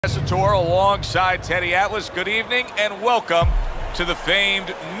Tour alongside Teddy Atlas. Good evening and welcome to the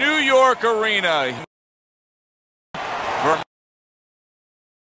famed New York Arena. For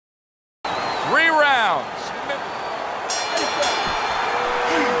 3 rounds.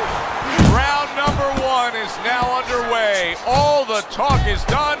 Round number 1 is now underway. All the talk is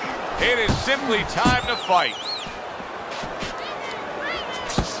done. It is simply time to fight.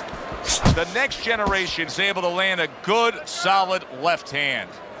 The next generation is able to land a good, solid left hand.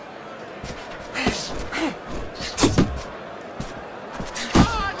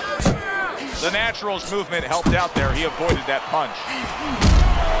 The Natural's movement helped out there. He avoided that punch.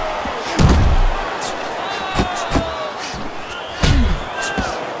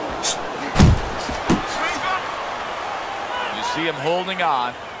 You see him holding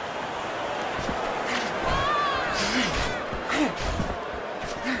on.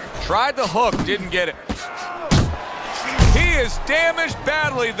 Tried the hook, didn't get it. He is damaged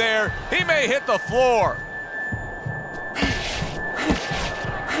badly there. He may hit the floor.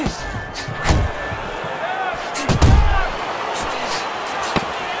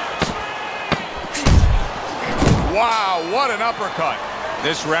 Wow, what an uppercut.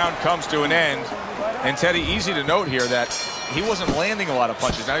 This round comes to an end. And Teddy, easy to note here that he wasn't landing a lot of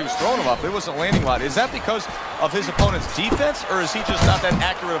punches. Now he was throwing them up, but he wasn't landing a lot. Is that because of his opponent's defense, or is he just not that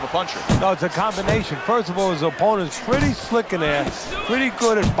accurate of a puncher? No, it's a combination. First of all, his opponent's pretty slick in there, pretty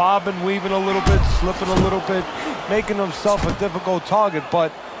good at bobbing, weaving a little bit, slipping a little bit, making himself a difficult target,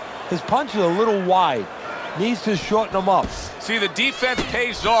 but his punch is a little wide. Needs to shorten them up. See, the defense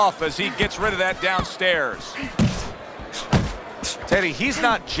pays off as he gets rid of that downstairs. Teddy, he's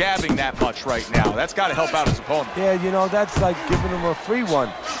not jabbing that much right now. That's got to help out his opponent. Yeah, you know, that's like giving him a free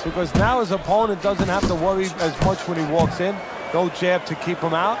one, because now his opponent doesn't have to worry as much when he walks in. No jab to keep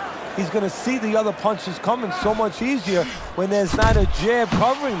him out. He's going to see the other punches coming so much easier when there's not a jab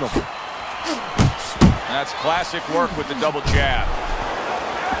covering them. That's classic work with the double jab.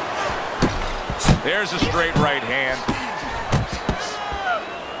 There's a straight right hand.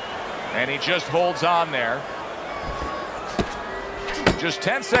 And he just holds on there. Just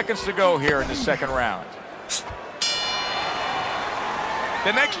 10 seconds to go here in the second round.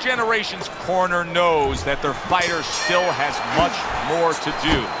 The next generation's corner knows that their fighter still has much more to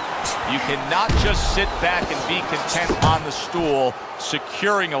do. You cannot just sit back and be content on the stool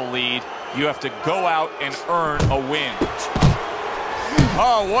securing a lead. You have to go out and earn a win.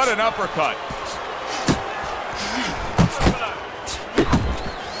 Oh, what an uppercut.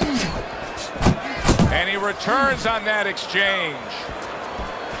 And he returns on that exchange.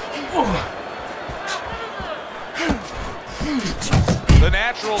 The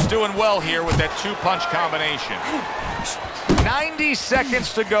Natural's doing well here with that 2-punch combination. 90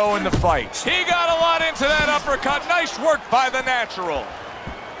 seconds to go in the fight. He got a lot into that uppercut. Nice work by the Natural.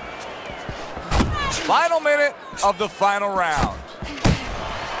 Final minute of the final round.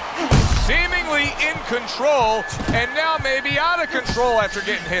 Seemingly in control, and now maybe out of control after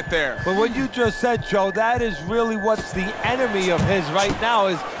getting hit there. But what you just said, Joe, that is really what's the enemy of his right now,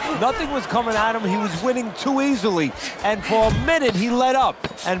 is nothing was coming at him. He was winning too easily, and for a minute he let up,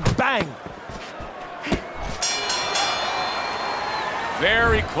 and bang.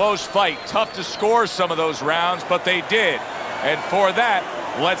 Very close fight. Tough to score some of those rounds, but they did. And for that,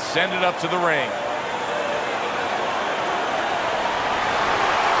 let's send it up to the ring.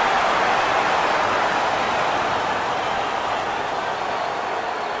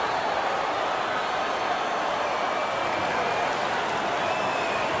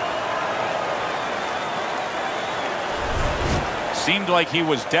 Seemed like he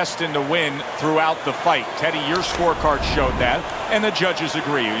was destined to win throughout the fight. Teddy, your scorecard showed that, and the judges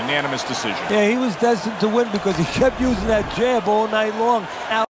agree. Unanimous decision. Yeah, he was destined to win because he kept using that jab all night long.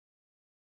 Now